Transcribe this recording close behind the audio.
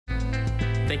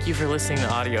Thank you for listening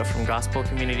to audio from Gospel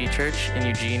Community Church in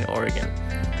Eugene, Oregon.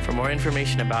 For more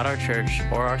information about our church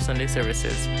or our Sunday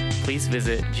services, please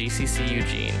visit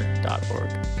gcceugene.org.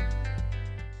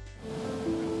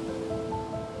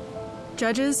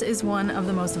 Judges is one of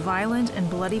the most violent and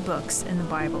bloody books in the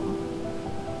Bible.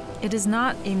 It is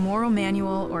not a moral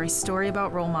manual or a story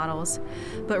about role models,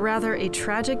 but rather a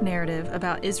tragic narrative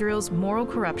about Israel's moral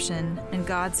corruption and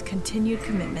God's continued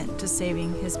commitment to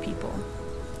saving his people.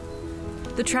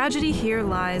 The tragedy here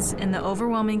lies in the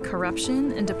overwhelming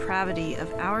corruption and depravity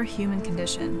of our human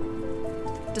condition.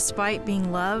 Despite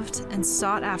being loved and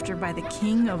sought after by the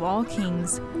King of all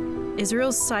kings,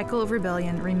 Israel's cycle of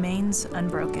rebellion remains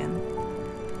unbroken.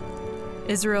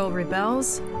 Israel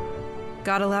rebels,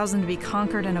 God allows them to be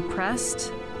conquered and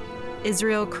oppressed.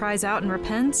 Israel cries out and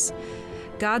repents,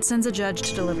 God sends a judge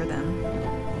to deliver them.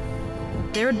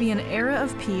 There would be an era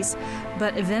of peace,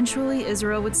 but eventually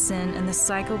Israel would sin and the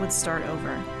cycle would start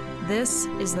over. This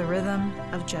is the rhythm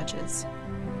of Judges.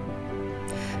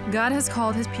 God has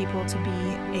called his people to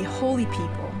be a holy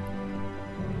people.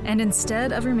 And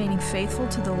instead of remaining faithful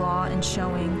to the law and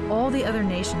showing all the other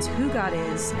nations who God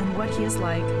is and what he is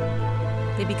like,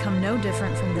 they become no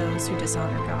different from those who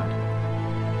dishonor God.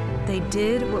 They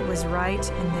did what was right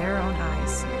in their own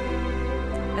eyes.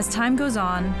 As time goes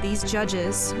on, these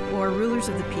judges, or rulers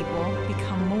of the people,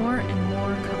 become more and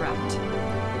more corrupt.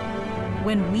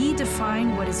 When we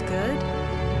define what is good,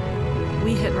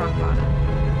 we hit rock bottom.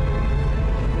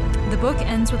 The book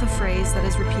ends with a phrase that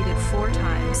is repeated 4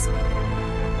 times.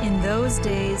 In those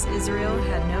days, Israel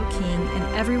had no king, and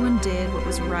everyone did what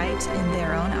was right in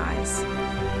their own eyes.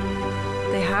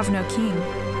 They have no king,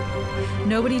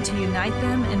 nobody to unite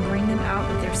them and bring them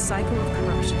out of their cycle of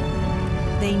corruption.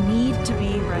 They need to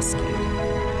be rescued.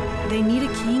 They need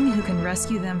a king who can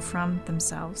rescue them from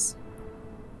themselves.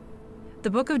 The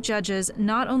book of Judges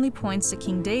not only points to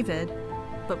King David,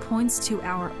 but points to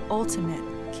our ultimate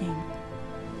king,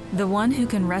 the one who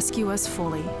can rescue us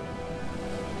fully,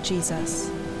 Jesus.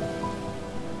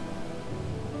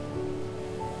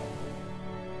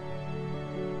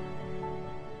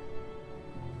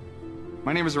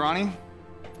 My name is Ronnie.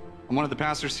 I'm one of the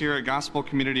pastors here at Gospel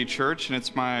Community Church, and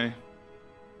it's my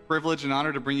privilege and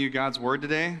honor to bring you God's Word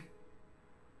today.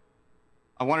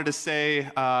 I wanted to say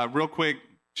a real quick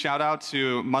shout out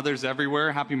to mothers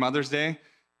everywhere. Happy Mother's Day.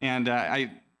 And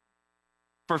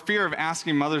for fear of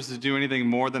asking mothers to do anything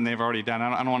more than they've already done,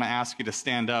 I don't want to ask you to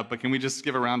stand up, but can we just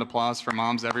give a round of applause for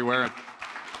moms everywhere?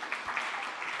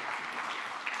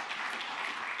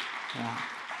 Yeah.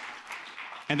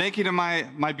 And thank you to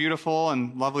my beautiful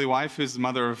and lovely wife, who's the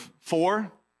mother of 4.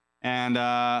 And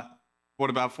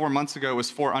about 4 months ago, it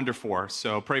was 4 under 4.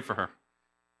 So pray for her.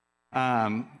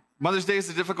 Mother's Day is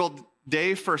a difficult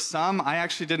day for some. I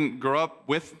actually didn't grow up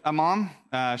with a mom.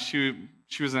 She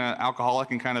was an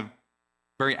alcoholic and kind of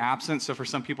very absent. So for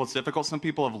some people, it's difficult. Some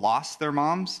people have lost their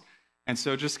moms. And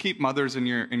so just keep mothers in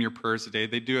your prayers today.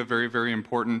 They do a very, very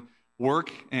important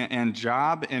work and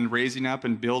job in raising up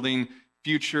and building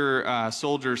future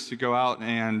soldiers to go out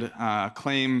and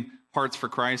claim hearts for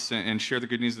Christ and share the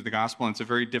good news of the gospel. And it's a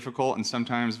very difficult and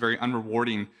sometimes very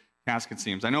unrewarding task, it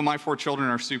seems. I know my 4 children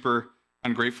are super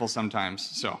ungrateful sometimes.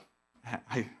 So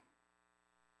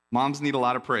moms need a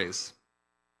lot of praise.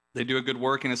 They do a good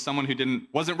work. And as someone who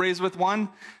wasn't raised with one,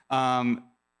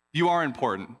 you are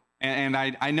important. And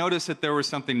I noticed that there was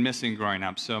something missing growing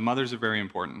up. So mothers are very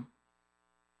important.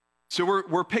 So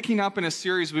we're picking up in a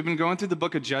series. We've been going through the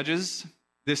book of Judges.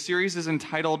 This series is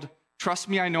entitled, Trust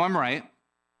Me, I Know I'm Right.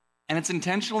 And it's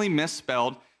intentionally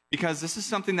misspelled because this is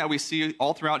something that we see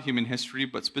all throughout human history,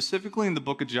 but specifically in the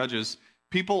book of Judges,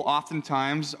 people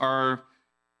oftentimes are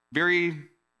very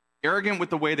arrogant with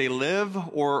the way they live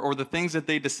or the things that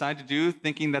they decide to do,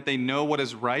 thinking that they know what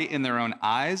is right in their own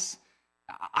eyes.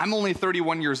 I'm only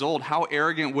 31 years old. How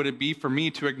arrogant would it be for me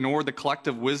to ignore the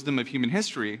collective wisdom of human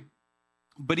history?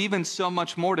 But even so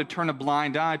much more to turn a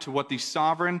blind eye to what the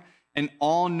sovereign and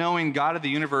all-knowing God of the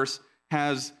universe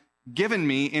has given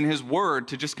me in his word,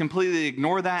 to just completely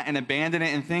ignore that and abandon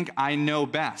it and think I know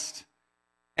best.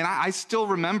 And I still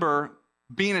remember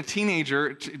being a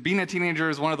teenager. Being a teenager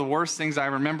is one of the worst things I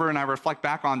remember, and I reflect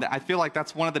back on that. I feel like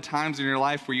that's one of the times in your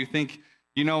life where you think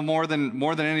you know more than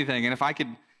anything. And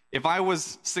if I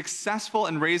was successful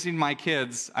in raising my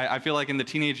kids, I feel like in the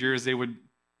teenage years they would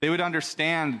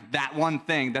understand that one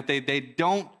thing, that they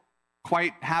don't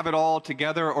quite have it all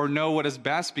together or know what is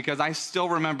best, because I still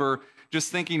remember just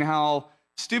thinking how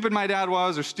stupid my dad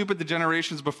was, or stupid the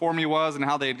generations before me was, and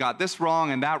how they had got this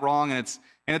wrong and that wrong. And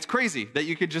it's crazy that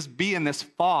you could just be in this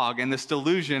fog and this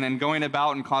delusion and going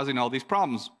about and causing all these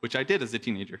problems, which I did as a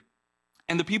teenager.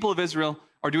 And the people of Israel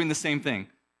are doing the same thing.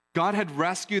 God had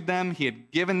rescued them, he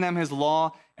had given them his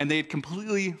law, and they had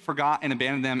completely forgot and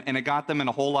abandoned them, and it got them in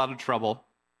a whole lot of trouble,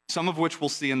 some of which we'll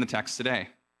see in the text today.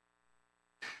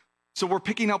 So we're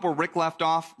picking up where Rick left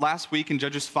off last week in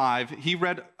Judges 5. He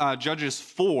read Judges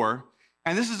 4,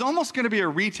 and this is almost going to be a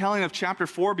retelling of chapter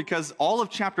 4 because all of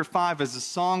chapter 5 is a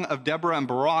song of Deborah and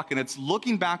Barak, and it's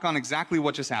looking back on exactly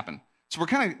what just happened. So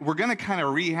we're going to kind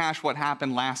of rehash what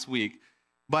happened last week,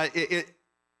 but it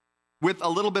with a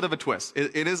little bit of a twist.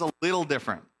 It is a little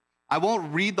different. I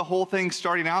won't read the whole thing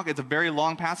starting out. It's a very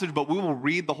long passage, but we will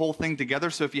read the whole thing together.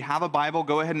 So if you have a Bible,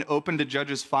 go ahead and open to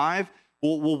Judges 5.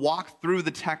 We'll walk through the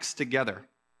text together.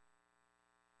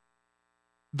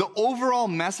 The overall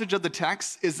message of the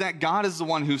text is that God is the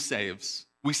one who saves.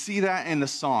 We see that in the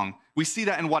song. We see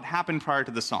that in what happened prior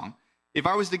to the song. If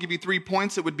I was to give you 3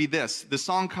 points, it would be this. The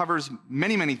song covers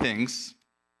many, many things,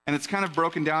 and it's kind of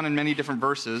broken down in many different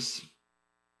verses.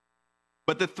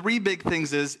 But the 3 big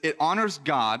things is it honors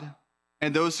God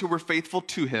and those who were faithful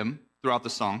to him throughout the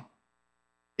song.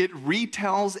 It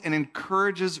retells and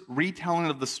encourages retelling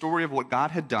of the story of what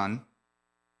God had done,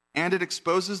 and it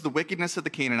exposes the wickedness of the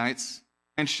Canaanites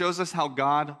and shows us how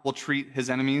God will treat his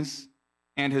enemies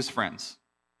and his friends.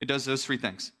 It does those 3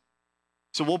 things.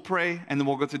 So we'll pray, and then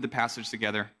we'll go through the passage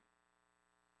together.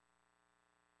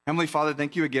 Heavenly Father,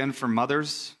 thank you again for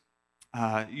mothers.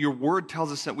 Your word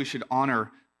tells us that we should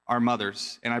honor our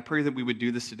mothers, and I pray that we would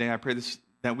do this today. I pray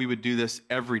that we would do this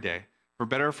every day. For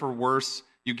better or for worse,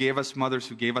 you gave us mothers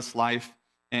who gave us life,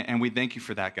 and we thank you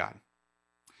for that, God.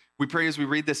 We pray as we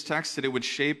read this text that it would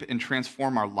shape and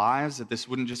transform our lives, that this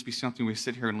wouldn't just be something we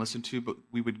sit here and listen to, but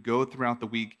we would go throughout the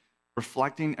week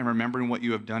reflecting and remembering what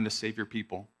you have done to save your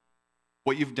people,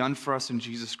 what you've done for us in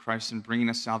Jesus Christ in bringing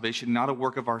us salvation, not a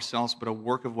work of ourselves, but a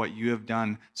work of what you have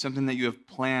done, something that you have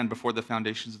planned before the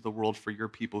foundations of the world for your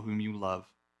people whom you love.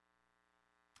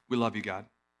 We love you, God.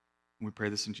 And we pray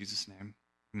this in Jesus' name.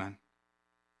 Amen.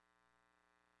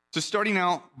 So starting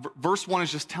out, verse 1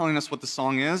 is just telling us what the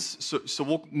song is. So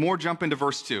we'll more jump into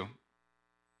verse 2.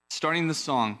 Starting the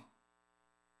song,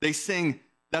 they sing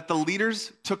that the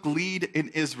leaders took lead in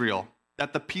Israel,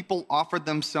 that the people offered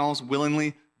themselves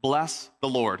willingly. Bless the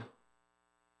Lord.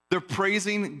 They're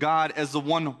praising God as the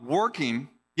one working.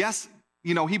 Yes,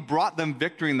 he brought them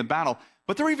victory in the battle,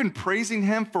 but they're even praising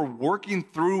him for working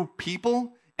through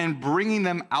people and bringing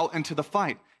them out into the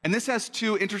fight. And this has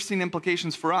 2 interesting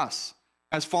implications for us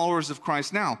as followers of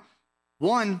Christ now.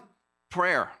 One,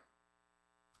 prayer.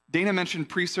 Dana mentioned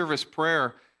pre-service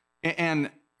prayer, and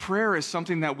prayer is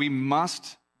something that we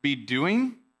must be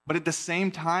doing, but at the same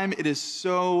time, it is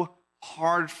so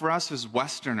hard for us as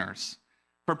Westerners.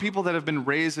 For people that have been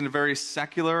raised in a very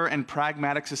secular and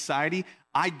pragmatic society,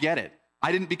 I get it.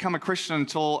 I didn't become a Christian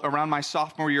until around my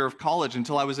sophomore year of college,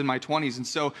 until I was in my 20s. And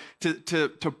so to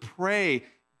pray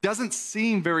doesn't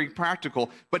seem very practical,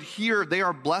 but here they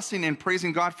are blessing and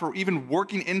praising God for even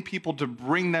working in people to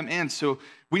bring them in. So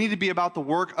we need to be about the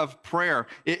work of prayer.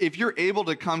 If you're able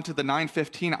to come to the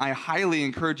 9:15, I highly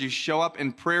encourage you show up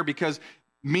in prayer, because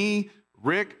me,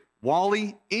 Rick,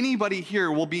 Wally, anybody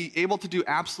here will be able to do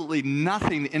absolutely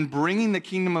nothing in bringing the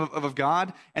kingdom of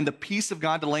God and the peace of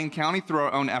God to Lane County through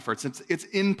our own efforts. It's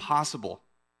impossible.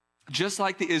 Just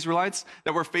like the Israelites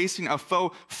that were facing a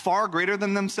foe far greater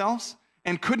than themselves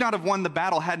and could not have won the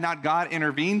battle had not God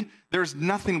intervened, there's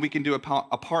nothing we can do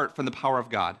apart from the power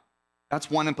of God. That's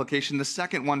one implication. The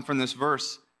second one from this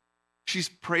verse, she's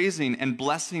praising and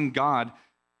blessing God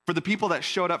for the people that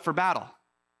showed up for battle.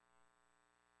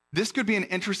 This could be an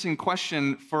interesting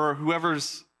question for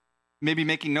whoever's maybe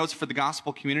making notes for the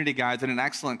Gospel Community Guides, and an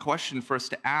excellent question for us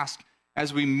to ask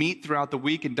as we meet throughout the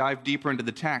week and dive deeper into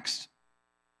the text.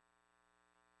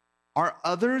 Are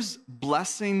others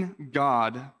blessing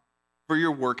God for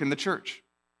your work in the church?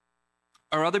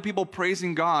 Are other people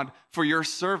praising God for your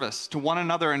service to one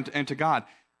another and to God?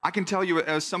 I can tell you,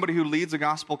 as somebody who leads a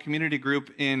gospel community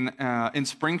group in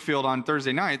Springfield on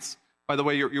Thursday nights, by the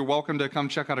way, you're welcome to come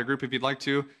check out our group if you'd like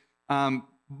to.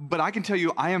 But I can tell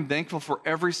you, I am thankful for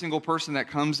every single person that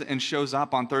comes and shows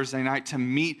up on Thursday night to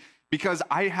meet, because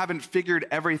I haven't figured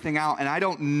everything out, and I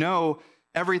don't know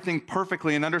everything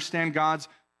perfectly and understand God's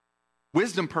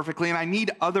wisdom perfectly, and I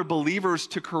need other believers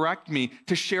to correct me,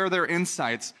 to share their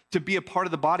insights, to be a part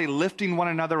of the body, lifting one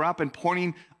another up and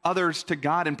pointing others to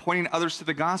God and pointing others to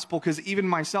the gospel, because even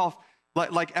myself,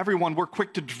 like everyone, we're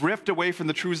quick to drift away from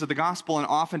the truths of the gospel and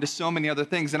off into so many other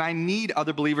things, and I need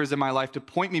other believers in my life to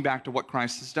point me back to what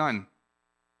Christ has done.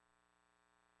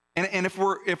 And if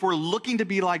we're looking to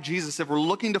be like Jesus, if we're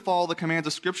looking to follow the commands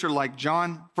of Scripture, like 1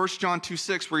 John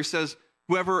 2:6, where he says,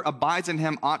 whoever abides in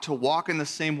him ought to walk in the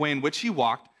same way in which he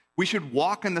walked, We should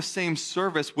walk in the same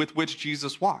service with which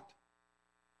Jesus walked.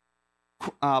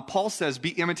 Paul says, be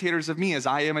imitators of me as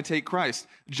I imitate Christ.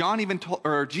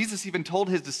 Jesus even told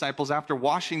his disciples after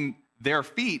washing their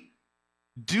feet,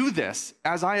 do this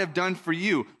as I have done for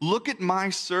you. Look at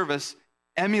my service,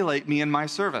 emulate me in my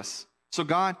service. So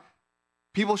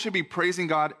people should be praising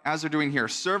God as they're doing here.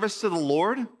 Service to the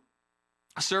Lord,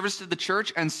 service to the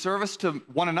church, and service to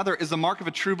one another is the mark of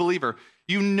a true believer.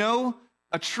 You know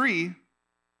a tree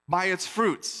by its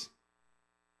fruits.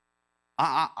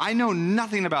 I know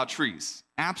nothing about trees,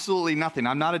 absolutely nothing.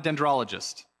 I'm not a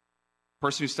dendrologist,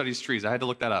 person who studies trees. I had to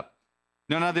look that up.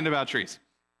 Know nothing about trees.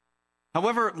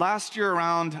 However, last year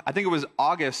around, I think it was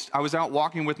August, I was out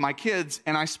walking with my kids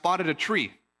and I spotted a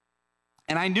tree.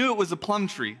 And I knew it was a plum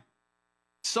tree.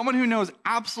 Someone who knows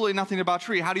absolutely nothing about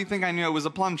tree, how do you think I knew it was a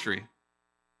plum tree?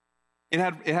 It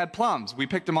had plums. We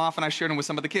picked them off and I shared them with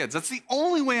some of the kids. That's the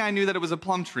only way I knew that it was a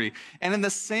plum tree. And in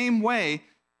the same way,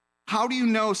 how do you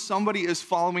know somebody is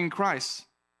following Christ?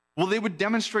 Well, they would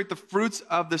demonstrate the fruits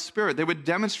of the Spirit. They would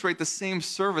demonstrate the same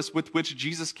service with which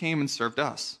Jesus came and served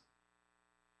us.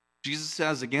 Jesus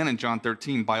says again in John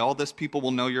 13, by all this people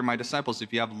will know you're my disciples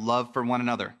if you have love for one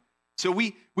another. So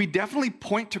we definitely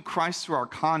point to Christ through our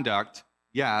conduct,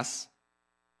 yes,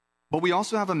 but we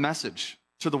also have a message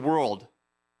to the world.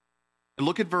 And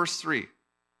look at verse 3.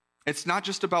 It's not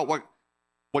just about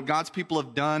what God's people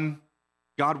have done,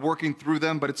 God working through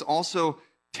them, but it's also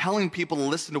telling people to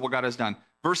listen to what God has done.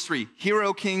 Verse 3, hear,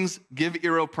 O kings, give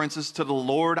ear, O princes, to the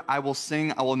Lord I will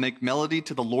sing, I will make melody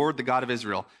to the Lord, the God of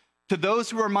Israel. To those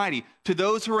who are mighty, to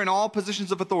those who are in all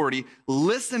positions of authority,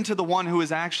 listen to the one who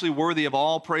is actually worthy of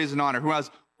all praise and honor, who has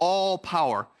all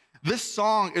power. This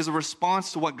song is a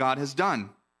response to what God has done.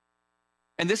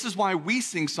 And this is why we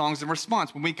sing songs in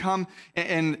response. When we come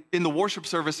and in the worship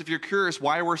service, if you're curious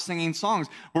why we're singing songs,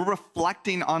 we're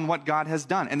reflecting on what God has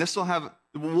done. And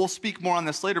we'll speak more on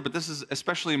this later, but this is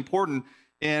especially important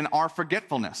in our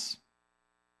forgetfulness.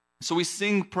 So we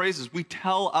sing praises. We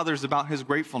tell others about his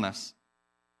gratefulness.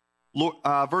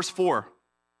 Verse 4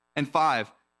 and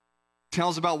 5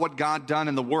 tells about what God done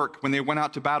in the work when they went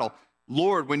out to battle.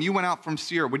 Lord, when you went out from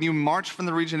Seir, when you marched from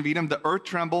the region of Edom, the earth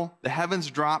trembled, the heavens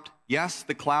dropped, yes,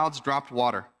 the clouds dropped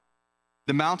water.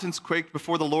 The mountains quaked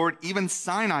before the Lord, even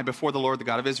Sinai before the Lord, the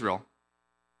God of Israel.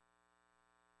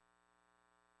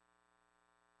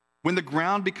 When the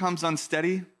ground becomes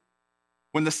unsteady,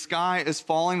 when the sky is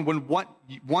falling, when what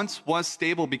once was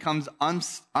stable becomes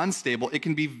unstable, it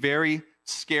can be very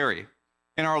scary.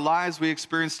 In our lives, we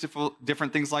experience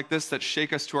different things like this that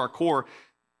shake us to our core.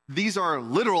 These are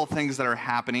literal things that are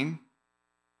happening.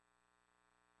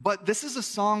 But this is a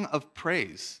song of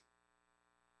praise.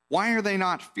 Why are they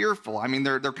not fearful? I mean,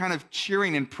 they're kind of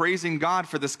cheering and praising God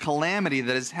for this calamity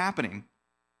that is happening.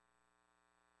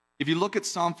 If you look at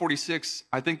Psalm 46,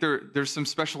 I think there's some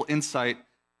special insight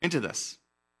into this.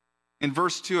 In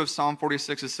verse 2 of Psalm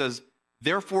 46, it says,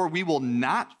 therefore we will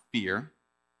not fear,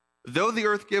 though the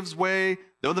earth gives way,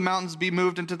 though the mountains be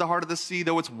moved into the heart of the sea,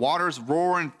 though its waters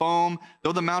roar and foam,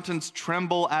 though the mountains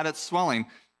tremble at its swelling.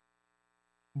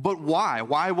 But why?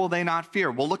 Why will they not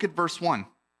fear? Well, look at verse 1.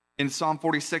 In Psalm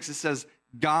 46, it says,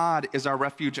 God is our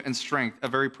refuge and strength, a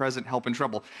very present help in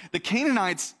trouble. The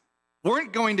Canaanites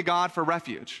weren't going to God for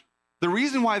refuge. The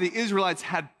reason why the Israelites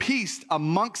had peace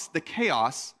amongst the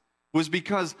chaos was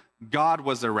because God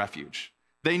was their refuge.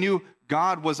 They knew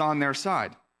God was on their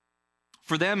side.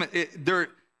 For them,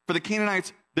 for the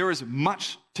Canaanites, there is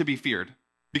much to be feared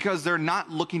because they're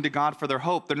not looking to God for their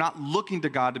hope. They're not looking to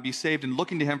God to be saved and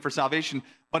looking to him for salvation,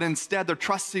 but instead they're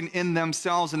trusting in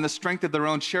themselves and the strength of their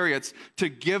own chariots to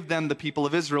give them the people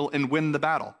of Israel and win the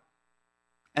battle.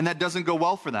 And that doesn't go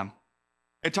well for them.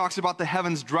 It talks about the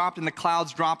heavens dropped and the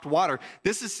clouds dropped water.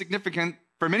 This is significant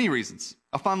for many reasons.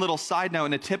 A fun little side note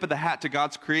and a tip of the hat to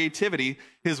God's creativity,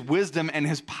 his wisdom, and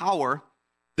his power.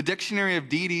 The Dictionary of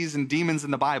Deities and Demons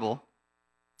in the Bible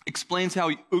explains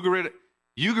how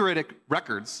Ugaritic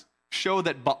records show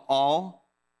that Baal,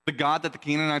 the god that the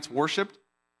Canaanites worshipped,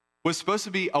 was supposed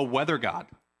to be a weather god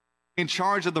in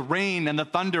charge of the rain and the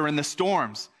thunder and the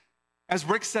storms. As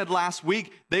Rick said last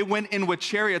week, they went in with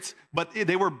chariots, but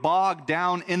they were bogged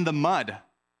down in the mud.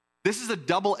 This is a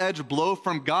double-edged blow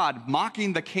from God,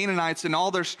 mocking the Canaanites and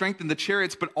all their strength in the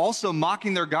chariots, but also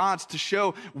mocking their gods to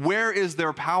show where is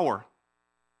their power.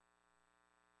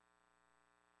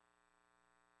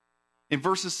 In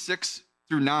verses 6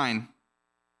 through 9,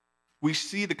 we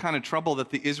see the kind of trouble that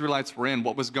the Israelites were in,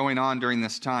 what was going on during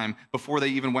this time before they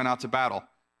even went out to battle.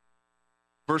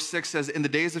 Verse 6 says, in the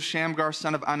days of Shamgar,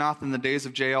 son of Anath, in the days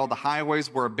of Jael, the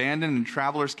highways were abandoned and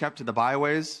travelers kept to the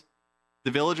byways.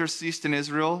 The villagers ceased in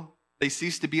Israel, They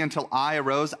ceased to be until I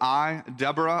arose. I,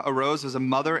 Deborah, arose as a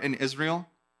mother in Israel.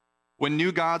 When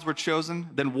new gods were chosen,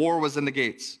 then war was in the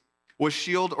gates. Was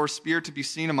shield or spear to be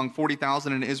seen among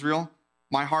 40,000 in Israel?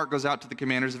 My heart goes out to the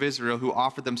commanders of Israel who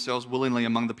offered themselves willingly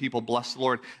among the people. Bless the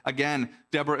Lord. Again,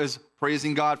 Deborah is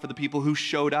praising God for the people who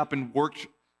showed up and worked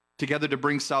together to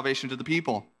bring salvation to the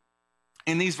people.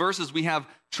 In these verses, we have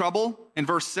trouble in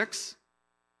verse 6.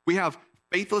 We have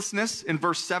faithlessness in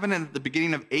verse 7 and at the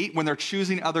beginning of 8 when they're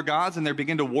choosing other gods and they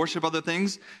begin to worship other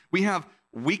things. We have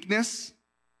weakness.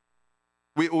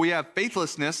 We have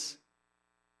faithlessness.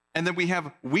 And then we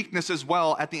have weakness as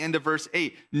well at the end of verse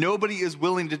 8. Nobody is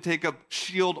willing to take up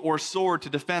shield or sword to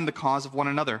defend the cause of one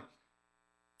another.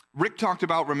 Rick talked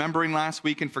about remembering last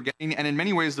week and forgetting, and in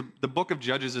many ways, the book of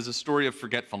Judges is a story of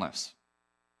forgetfulness.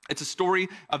 It's a story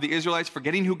of the Israelites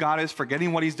forgetting who God is,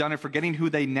 forgetting what he's done, and forgetting who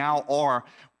they now are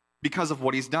because of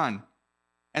what he's done.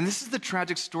 And this is the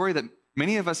tragic story that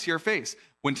many of us here face.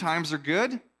 When times are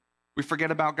good, we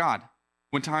forget about God.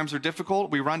 When times are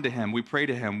difficult, we run to him, we pray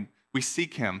to him, we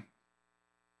seek him.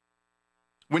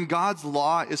 When God's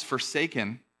law is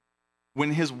forsaken,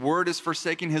 when his word is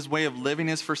forsaken, his way of living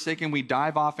is forsaken, we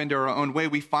dive off into our own way.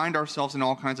 We find ourselves in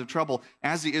all kinds of trouble,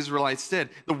 as the Israelites did.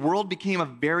 The world became a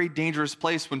very dangerous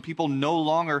place when people no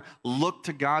longer looked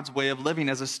to God's way of living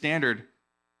as a standard.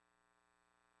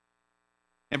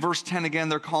 In verse 10 again,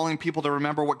 they're calling people to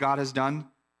remember what God has done.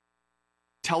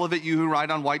 Tell of it, you who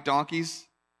ride on white donkeys.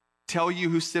 Tell you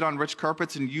who sit on rich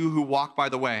carpets and you who walk by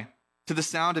the way. To the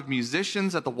sound of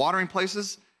musicians at the watering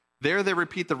places, there they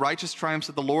repeat the righteous triumphs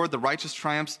of the Lord, the righteous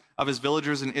triumphs of his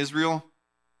villagers in Israel.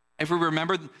 If we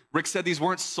remember, Rick said these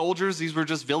weren't soldiers, these were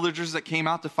just villagers that came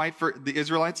out to fight for the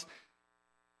Israelites.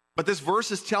 But this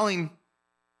verse is telling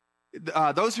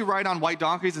those who ride on white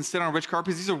donkeys and sit on rich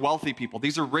carpets, these are wealthy people,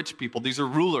 these are rich people, these are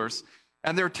rulers.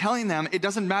 And they're telling them, it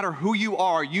doesn't matter who you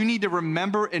are, you need to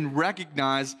remember and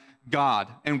recognize God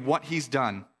and what he's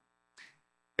done.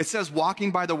 It says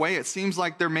walking by the way. It seems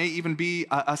like there may even be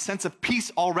a sense of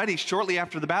peace already shortly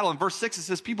after the battle. In verse 6, it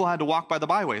says people had to walk by the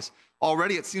byways.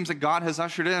 Already it seems that God has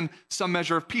ushered in some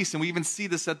measure of peace. And we even see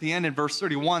this at the end in verse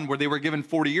 31 where they were given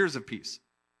 40 years of peace.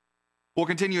 We'll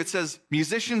continue. It says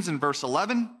musicians in verse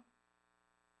 11.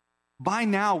 By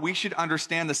now we should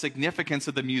understand the significance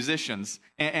of the musicians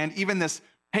and even this,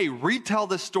 hey, retell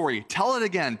this story. Tell it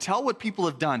again. Tell what people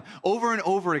have done over and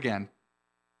over again.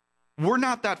 We're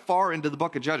not that far into the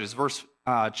book of Judges,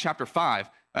 chapter 5,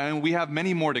 and we have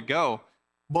many more to go.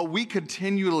 But we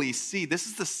continually see, this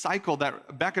is the cycle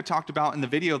that Becca talked about in the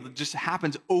video that just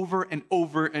happens over and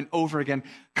over and over again,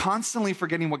 constantly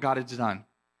forgetting what God has done.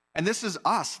 And this is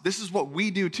us. This is what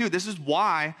we do too. This is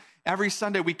why every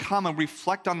Sunday we come and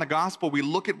reflect on the gospel. We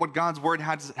look at what God's word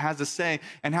has to say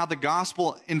and how the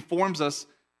gospel informs us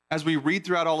as we read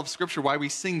throughout all of Scripture, why we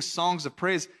sing songs of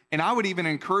praise. And I would even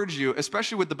encourage you,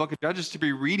 especially with the book of Judges, to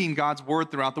be reading God's word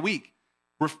throughout the week,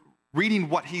 reading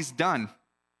what he's done,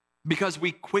 because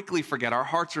we quickly forget. Our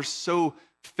hearts are so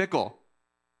fickle.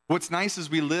 What's nice is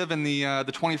we live in the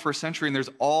 21st century, and there's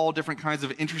all different kinds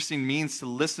of interesting means to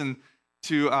listen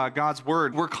to God's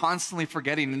word. We're constantly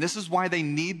forgetting, and this is why they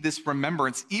need this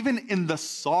remembrance. Even in the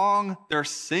song they're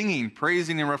singing,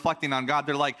 praising and reflecting on God,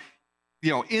 they're like,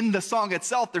 in the song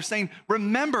itself, they're saying,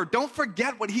 remember, don't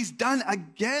forget what he's done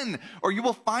again, or you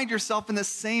will find yourself in the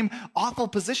same awful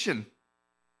position.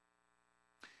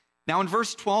 Now in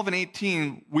verse 12 and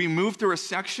 18, we move through a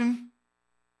section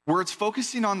where it's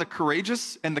focusing on the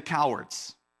courageous and the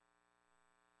cowards.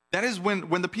 That is when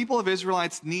the people of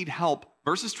Israelites need help.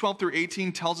 Verses 12 through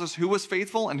 18 tells us who was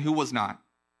faithful and who was not.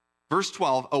 Verse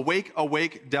 12, awake,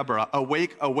 awake, Deborah,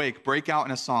 awake, awake, break out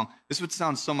in a song. This would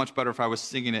sound so much better if I was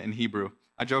singing it in Hebrew.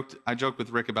 I joked with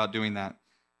Rick about doing that.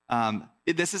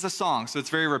 This is a song, so it's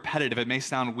very repetitive. It may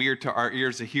sound weird to our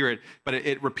ears to hear it, but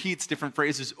it repeats different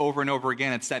phrases over and over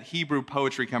again. It's that Hebrew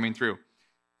poetry coming through.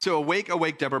 So awake,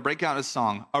 awake, Deborah, break out a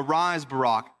song. Arise,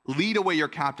 Barak, lead away your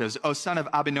captives, O son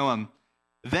of Abinoam.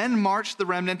 Then march the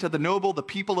remnant of the noble, the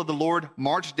people of the Lord,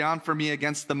 march down for me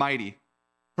against the mighty.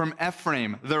 From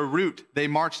Ephraim, their root, they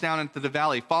marched down into the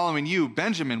valley, following you,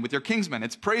 Benjamin, with your kingsmen.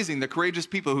 It's praising the courageous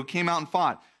people who came out and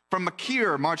fought. From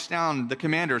Machir marched down the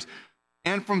commanders,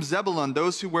 and from Zebulun,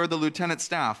 those who wear the lieutenant's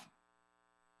staff.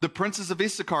 The princes of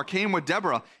Issachar came with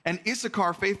Deborah, and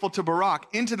Issachar, faithful to Barak,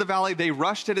 into the valley, they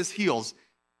rushed at his heels.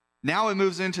 Now it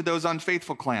moves into those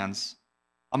unfaithful clans.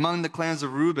 Among the clans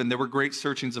of Reuben, there were great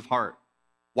searchings of heart.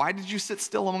 Why did you sit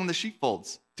still among the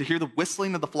sheepfolds? To hear the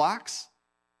whistling of the flocks?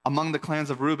 Among the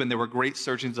clans of Reuben, there were great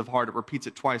searchings of heart. It repeats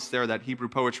it twice there, that Hebrew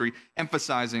poetry,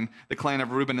 emphasizing the clan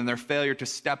of Reuben and their failure to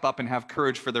step up and have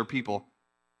courage for their people.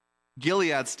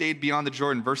 Gilead stayed beyond the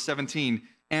Jordan, verse 17,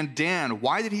 And Dan,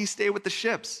 why did he stay with the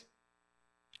ships?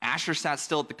 Asher sat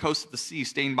still at the coast of the sea,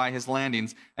 staying by his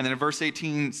landings. And then in verse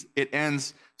 18, it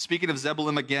ends, speaking of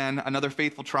Zebulun again, another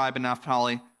faithful tribe in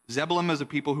Naphtali. Zebulun is a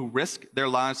people who risk their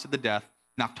lives to the death.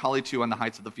 Naphtali too on the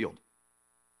heights of the field.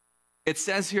 It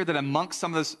says here that amongst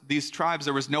some of these tribes,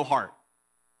 there was no heart.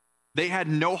 They had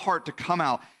no heart to come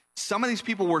out. Some of these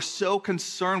people were so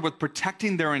concerned with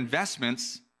protecting their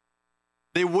investments,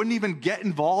 they wouldn't even get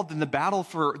involved in the battle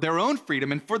for their own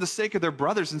freedom and for the sake of their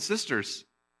brothers and sisters.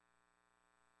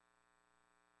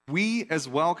 We as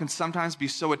well can sometimes be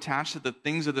so attached to the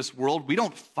things of this world, we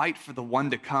don't fight for the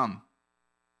one to come.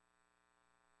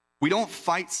 We don't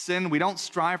fight sin, we don't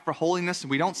strive for holiness, and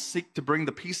we don't seek to bring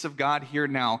the peace of God here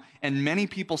now, and many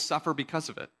people suffer because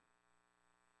of it.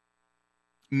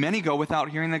 Many go without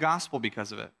hearing the gospel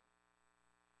because of it.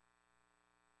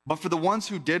 But for the ones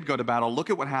who did go to battle, look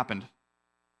at what happened.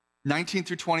 19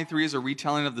 through 23 is a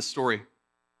retelling of the story.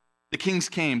 The kings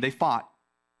came, they fought,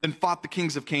 then fought the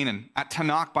kings of Canaan. At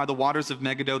Tanakh by the waters of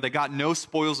Megiddo, they got no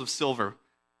spoils of silver.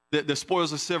 The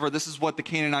spoils of silver, this is what the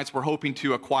Canaanites were hoping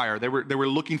to acquire. They were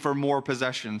looking for more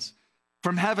possessions.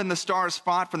 From heaven, the stars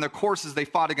fought. From their courses, they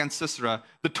fought against Sisera.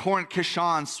 The torrent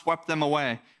Kishon swept them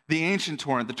away. The ancient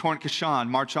torrent, the torrent Kishon,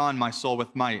 march on, my soul,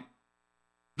 with might.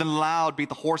 Then loud beat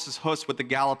the horse's hoofs with the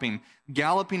galloping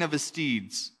of his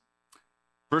steeds.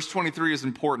 Verse 23 is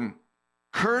important.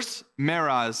 Curse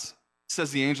Meroz,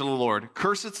 says the angel of the Lord.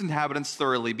 Curse its inhabitants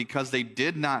thoroughly, because they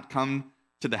did not come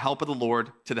to the help of the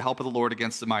Lord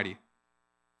against the mighty.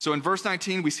 So in verse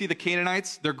 19, we see the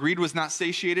Canaanites, their greed was not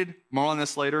satiated. More on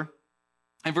this later.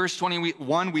 In verse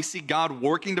 21, we see God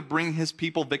working to bring his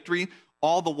people victory,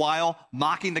 all the while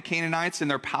mocking the Canaanites in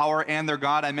their power and their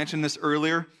God. I mentioned this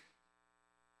earlier.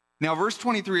 Now, verse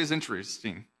 23 is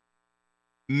interesting.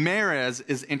 Merez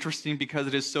is interesting because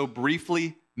it is so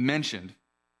briefly mentioned.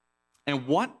 And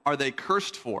what are they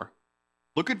cursed for?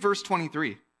 Look at verse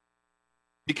 23.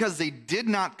 Because they did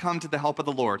not come to the help of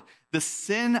the Lord. The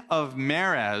sin of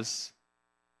Merez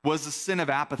was the sin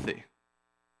of apathy.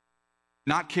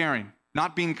 Not caring,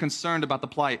 not being concerned about the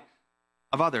plight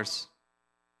of others.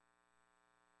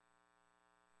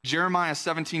 Jeremiah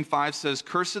 17:5 says,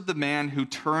 "Cursed the man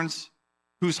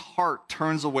whose heart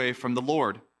turns away from the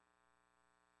Lord."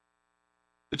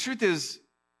 The truth is,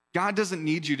 God doesn't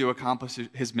need you to accomplish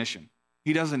his mission.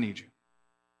 He doesn't need you.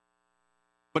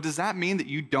 But does that mean that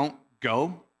you don't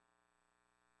go?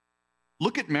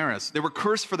 Look at Merez. They were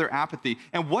cursed for their apathy.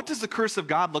 And what does the curse of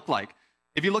God look like?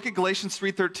 If you look at Galatians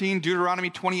 3:13, Deuteronomy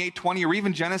 28:20, or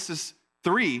even Genesis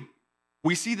 3,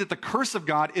 we see that the curse of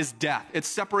God is death. It's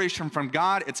separation from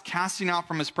God. It's casting out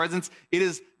from his presence. It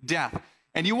is death.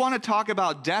 And you want to talk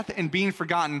about death and being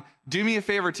forgotten, do me a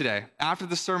favor today. After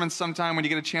the sermon sometime when you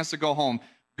get a chance to go home,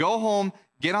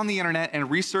 get on the internet and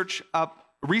research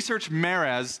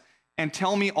Merez and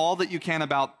tell me all that you can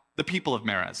about the people of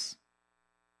Merez.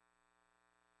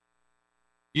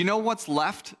 You know what's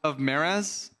left of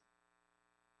Merez?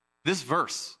 This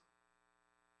verse.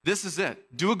 This is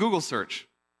it. Do a Google search.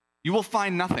 You will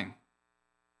find nothing.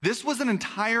 This was an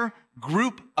entire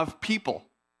group of people.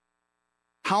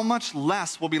 How much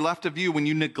less will be left of you when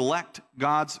you neglect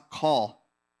God's call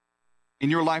in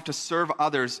your life to serve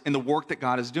others in the work that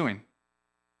God is doing?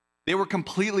 They were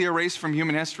completely erased from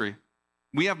human history.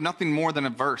 We have nothing more than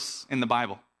a verse in the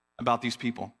Bible about these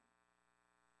people.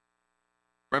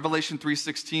 Revelation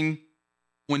 3:16,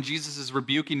 when Jesus is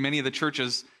rebuking many of the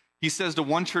churches, he says to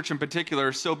one church in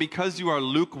particular, "So because you are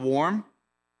lukewarm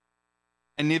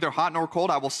and neither hot nor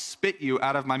cold, I will spit you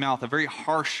out of my mouth." A very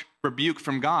harsh rebuke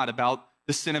from God about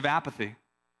the sin of apathy.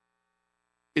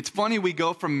 It's funny we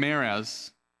go from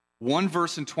Merez, one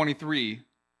verse in 23,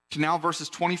 to now verses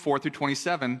 24 through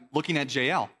 27, looking at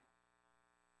Jael.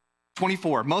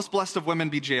 24, most blessed of women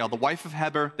be Jael, the wife of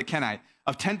Heber the Kenite,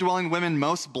 of tent-dwelling women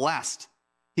most blessed.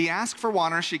 He asked for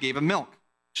water, she gave him milk.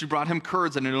 She brought him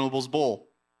curds in a noble's bowl.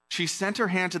 She sent her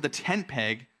hand to the tent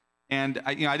peg, and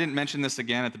I didn't mention this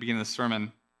again at the beginning of the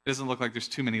sermon. It doesn't look like there's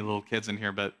too many little kids in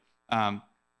here, but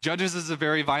Judges is a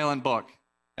very violent book,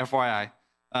 FYI.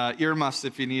 Earmuffs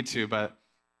if you need to, but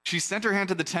she sent her hand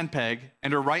to the tent peg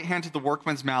and her right hand to the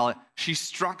workman's mallet. She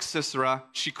struck Sisera.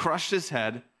 She crushed his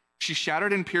head. She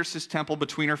shattered and pierced his temple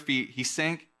between her feet. He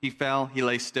sank, he fell, he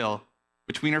lay still.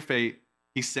 Between her feet,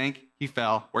 he sank, he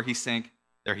fell. Where he sank,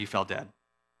 there he fell dead.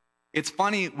 It's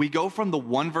funny, we go from the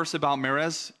one verse about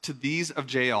Merez to these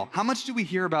of Jael. How much do we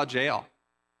hear about Jael?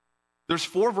 There's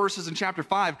 4 verses in chapter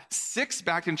 5, 6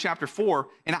 back in chapter 4,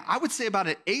 and I would say about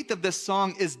an eighth of this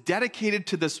song is dedicated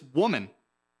to this woman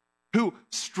who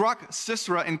struck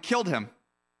Sisera and killed him.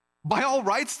 By all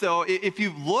rights, though, if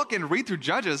you look and read through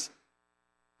Judges,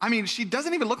 I mean, she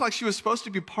doesn't even look like she was supposed to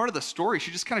be part of the story.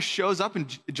 She just kind of shows up in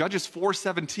Judges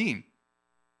 4:17.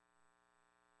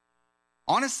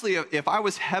 Honestly, if I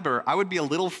was Heber, I would be a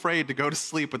little afraid to go to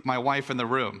sleep with my wife in the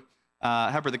room,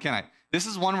 Heber the Kenite. This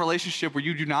is one relationship where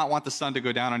you do not want the sun to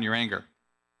go down on your anger.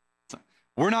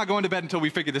 We're not going to bed until we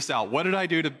figure this out. What did I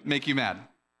do to make you mad?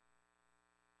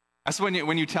 That's when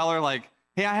you tell her, like,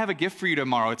 hey, I have a gift for you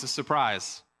tomorrow. It's a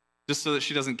surprise, just so that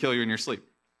she doesn't kill you in your sleep.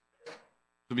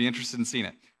 You'll be interested in seeing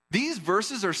it. These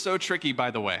verses are so tricky,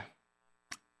 by the way.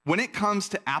 When it comes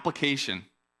to application,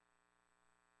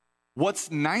 what's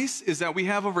nice is that we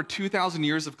have over 2,000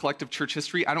 years of collective church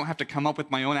history. I don't have to come up with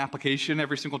my own application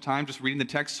every single time just reading the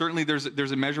text. Certainly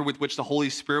there's a measure with which the Holy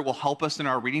Spirit will help us in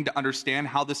our reading to understand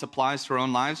how this applies to our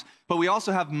own lives. But we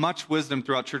also have much wisdom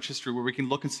throughout church history where we can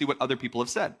look and see what other people have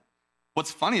said.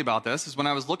 What's funny about this is when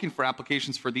I was looking for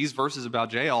applications for these verses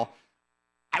about Jael,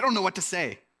 I don't know what to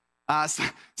say.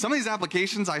 Some of these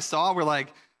applications I saw were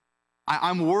like,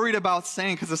 I'm worried about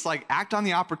saying, because it's like, act on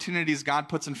the opportunities God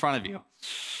puts in front of you.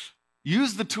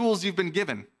 Use the tools you've been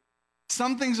given.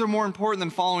 Some things are more important than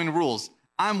following rules.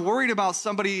 I'm worried about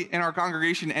somebody in our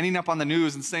congregation ending up on the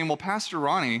news and saying, well, Pastor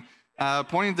Ronnie,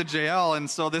 pointing to Jael, and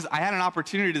so I had an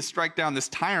opportunity to strike down this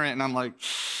tyrant, and I'm like,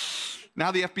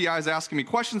 now the FBI is asking me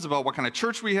questions about what kind of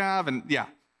church we have, and yeah.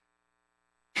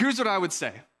 Here's what I would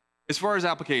say as far as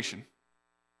application.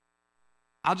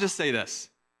 I'll just say this.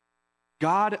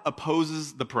 God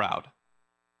opposes the proud.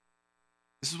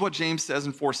 This is what James says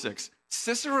in 4:6.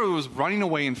 Sisera was running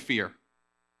away in fear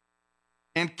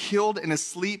and killed in his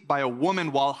sleep by a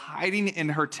woman while hiding in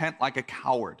her tent like a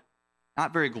coward.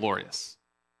 Not very glorious.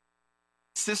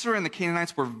 Sisera and the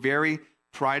Canaanites were very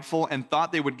prideful and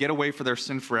thought they would get away for their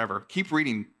sin forever. Keep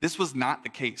reading. This was not the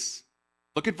case.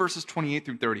 Look at verses 28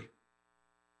 through 30.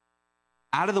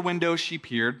 Out of the window she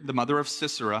peered, the mother of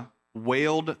Sisera,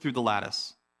 wailed through the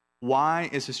lattice. Why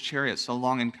is his chariot so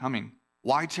long in coming?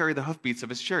 Why tarry the hoofbeats of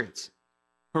his chariots?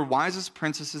 Her wisest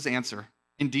princesses answer.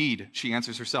 Indeed, she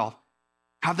answers herself.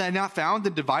 Have they not found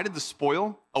and divided the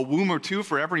spoil, a womb or two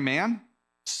for every man?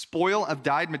 Spoil of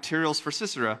dyed materials for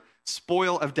Sisera,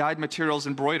 spoil of dyed materials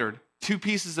embroidered. 2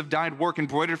 pieces of dyed work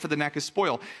embroidered for the neck is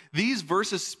spoil. These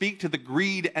verses speak to the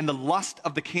greed and the lust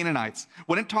of the Canaanites.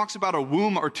 When it talks about a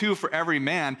womb or 2 for every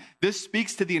man, this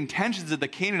speaks to the intentions of the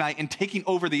Canaanite in taking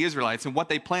over the Israelites and what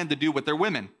they plan to do with their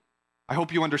women. I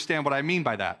hope you understand what I mean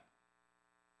by that.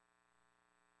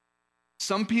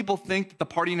 Some people think that the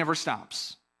party never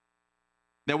stops,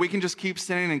 that we can just keep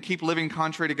sinning and keep living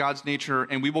contrary to God's nature,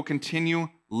 and we will continue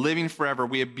living forever.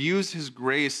 We abuse his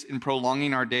grace in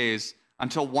prolonging our days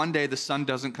until one day the sun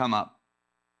doesn't come up.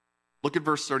 Look at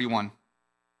verse 31,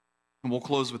 and we'll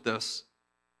close with this.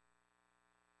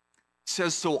 It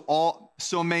says,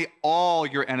 so may all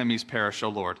your enemies perish, O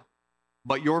Lord,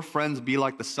 but your friends be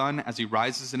like the sun as he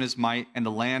rises in his might, and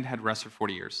the land had rest for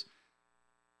 40 years.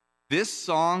 This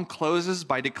song closes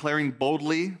by declaring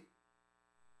boldly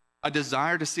a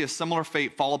desire to see a similar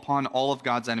fate fall upon all of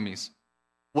God's enemies.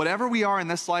 Whatever we are in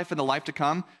this life and the life to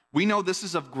come, we know this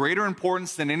is of greater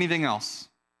importance than anything else.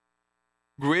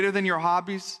 Greater than your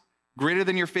hobbies, greater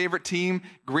than your favorite team,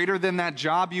 greater than that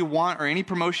job you want or any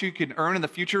promotion you can earn in the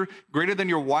future, greater than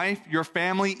your wife, your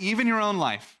family, even your own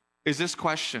life, is this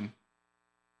question.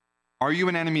 Are you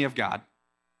an enemy of God?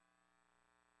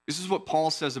 This is what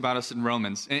Paul says about us in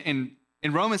Romans. In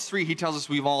Romans 3, he tells us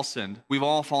we've all sinned. We've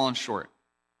all fallen short.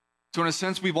 So in a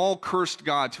sense, we've all cursed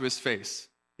God to his face.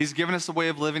 He's given us a way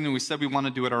of living, and we said we want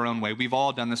to do it our own way. We've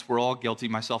all done this. We're all guilty,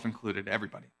 myself included,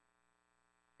 everybody.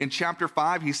 In chapter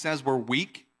 5, he says we're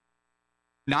weak,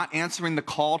 not answering the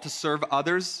call to serve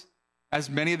others, as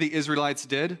many of the Israelites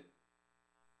did.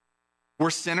 We're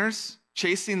sinners,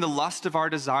 chasing the lust of our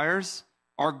desires.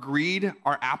 Our greed,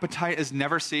 our appetite is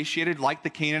never satiated, like the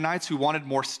Canaanites who wanted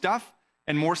more stuff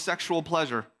and more sexual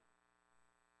pleasure.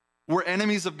 We're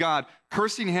enemies of God,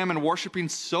 cursing him and worshiping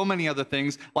so many other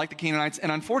things like the Canaanites,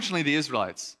 and unfortunately the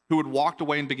Israelites, who had walked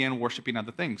away and began worshiping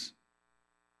other things.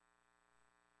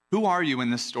 Who are you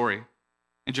in this story?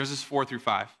 In Judges 4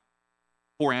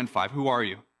 and 5, who are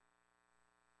you?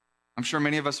 I'm sure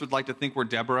many of us would like to think we're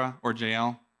Deborah or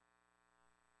Jael.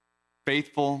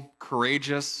 Faithful,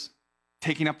 courageous,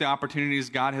 taking up the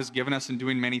opportunities God has given us and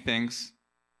doing many things.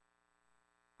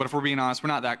 But if we're being honest, we're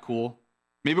not that cool.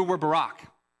 Maybe we're Barak,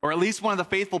 or at least one of the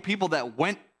faithful people that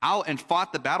went out and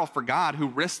fought the battle for God, who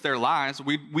risked their lives.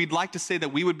 We'd like to say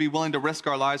that we would be willing to risk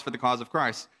our lives for the cause of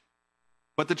Christ.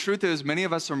 But the truth is, many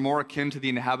of us are more akin to the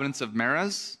inhabitants of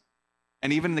Meres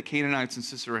and even the Canaanites and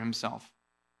Sisera himself.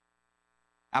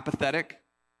 Apathetic,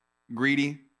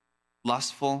 greedy,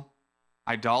 lustful,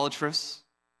 idolatrous,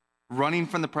 running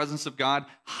from the presence of God,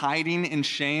 hiding in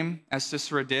shame, as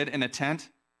Sisera did in a tent,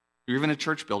 or even a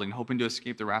church building, hoping to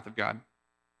escape the wrath of God.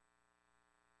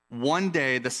 One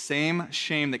day, the same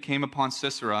shame that came upon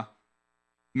Sisera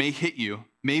may hit you,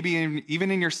 maybe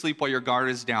even in your sleep while your guard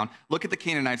is down. Look at the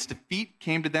Canaanites. Defeat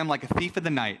came to them like a thief of the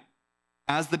night,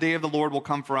 as the day of the Lord will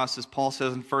come for us, as Paul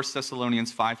says in 1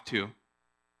 Thessalonians 5:2.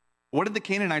 What did the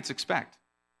Canaanites expect?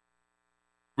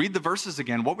 Read the verses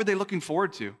again. What were they looking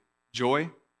forward to?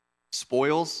 Joy,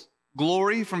 spoils,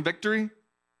 glory from victory?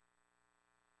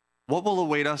 What will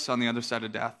await us on the other side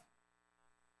of death?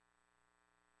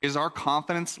 Is our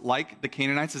confidence like the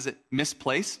Canaanites? Is it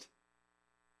misplaced?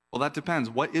 Well, that depends.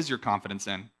 What is your confidence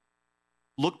in?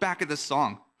 Look back at this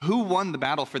song. Who won the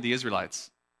battle for the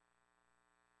Israelites?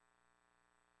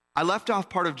 I left off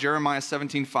part of Jeremiah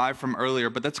 17:5 from earlier,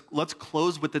 but let's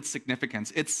close with its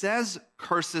significance. It says,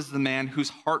 "Curses the man whose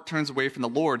heart turns away from the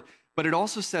Lord," but it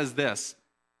also says this,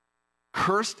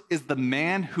 "Cursed is the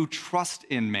man who trusts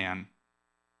in man."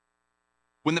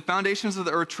 When the foundations of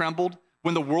the earth trembled,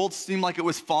 when the world seemed like it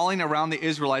was falling around the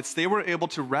Israelites, they were able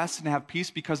to rest and have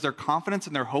peace because their confidence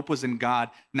and their hope was in God,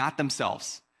 not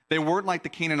themselves. They weren't like the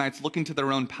Canaanites looking to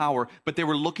their own power, but they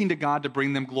were looking to God to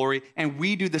bring them glory. And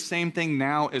we do the same thing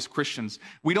now as Christians.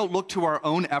 We don't look to our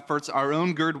own efforts, our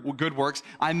own good works.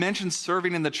 I mentioned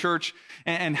serving in the church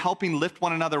and helping lift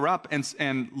one another up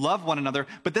and love one another,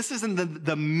 but this isn't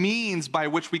the means by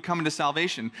which we come into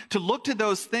salvation. To look to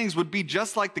those things would be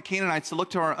just like the Canaanites, to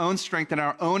look to our own strength and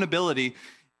our own ability,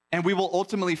 and we will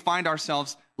ultimately find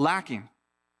ourselves lacking.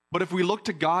 But if we look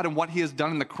to God and what he has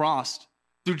done in the cross,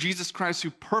 through Jesus Christ, who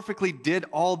perfectly did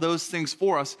all those things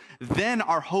for us, then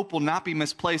our hope will not be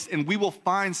misplaced, and we will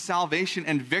find salvation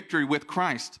and victory with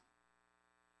Christ.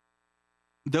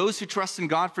 Those who trust in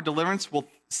God for deliverance will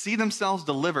see themselves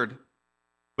delivered,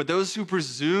 but those who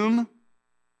presume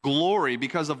glory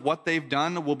because of what they've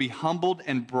done will be humbled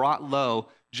and brought low,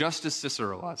 just as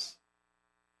Sisera was.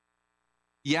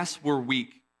 Yes, we're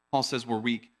weak. Paul says we're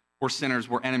weak. We're sinners.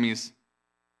 We're enemies.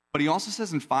 But he also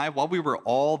says in 5, while we were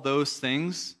all those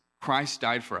things, Christ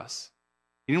died for us.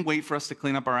 He didn't wait for us to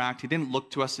clean up our act. He didn't look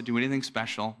to us to do anything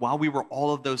special. While we were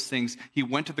all of those things, he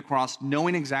went to the cross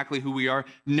knowing exactly who we are,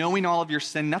 knowing all of your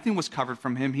sin. Nothing was covered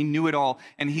from him. He knew it all,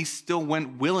 and he still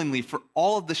went willingly for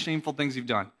all of the shameful things you've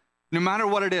done. No matter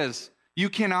what it is, you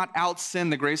cannot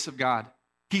out-sin the grace of God.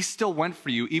 He still went for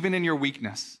you, even in your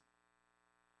weakness.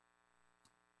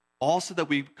 Also that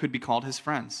we could be called his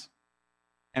friends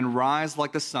and rise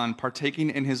like the sun, partaking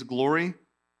in his glory,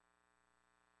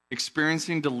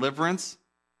 experiencing deliverance,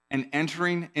 and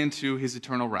entering into his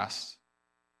eternal rest.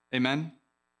 Amen?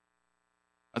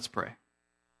 Let's pray.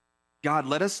 God,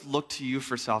 let us look to you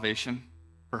for salvation,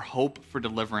 for hope, for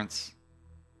deliverance.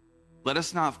 Let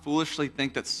us not foolishly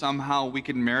think that somehow we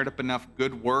can merit up enough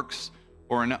good works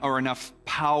or enough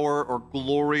power or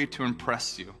glory to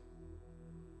impress you.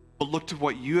 But look to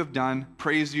what you have done,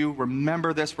 praise you,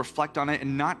 remember this, reflect on it,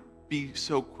 and not be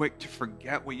so quick to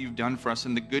forget what you've done for us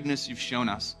and the goodness you've shown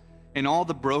us. In all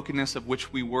the brokenness of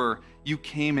which we were, you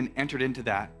came and entered into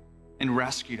that and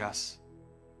rescued us.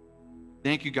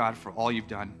 Thank you, God, for all you've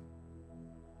done.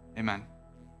 Amen.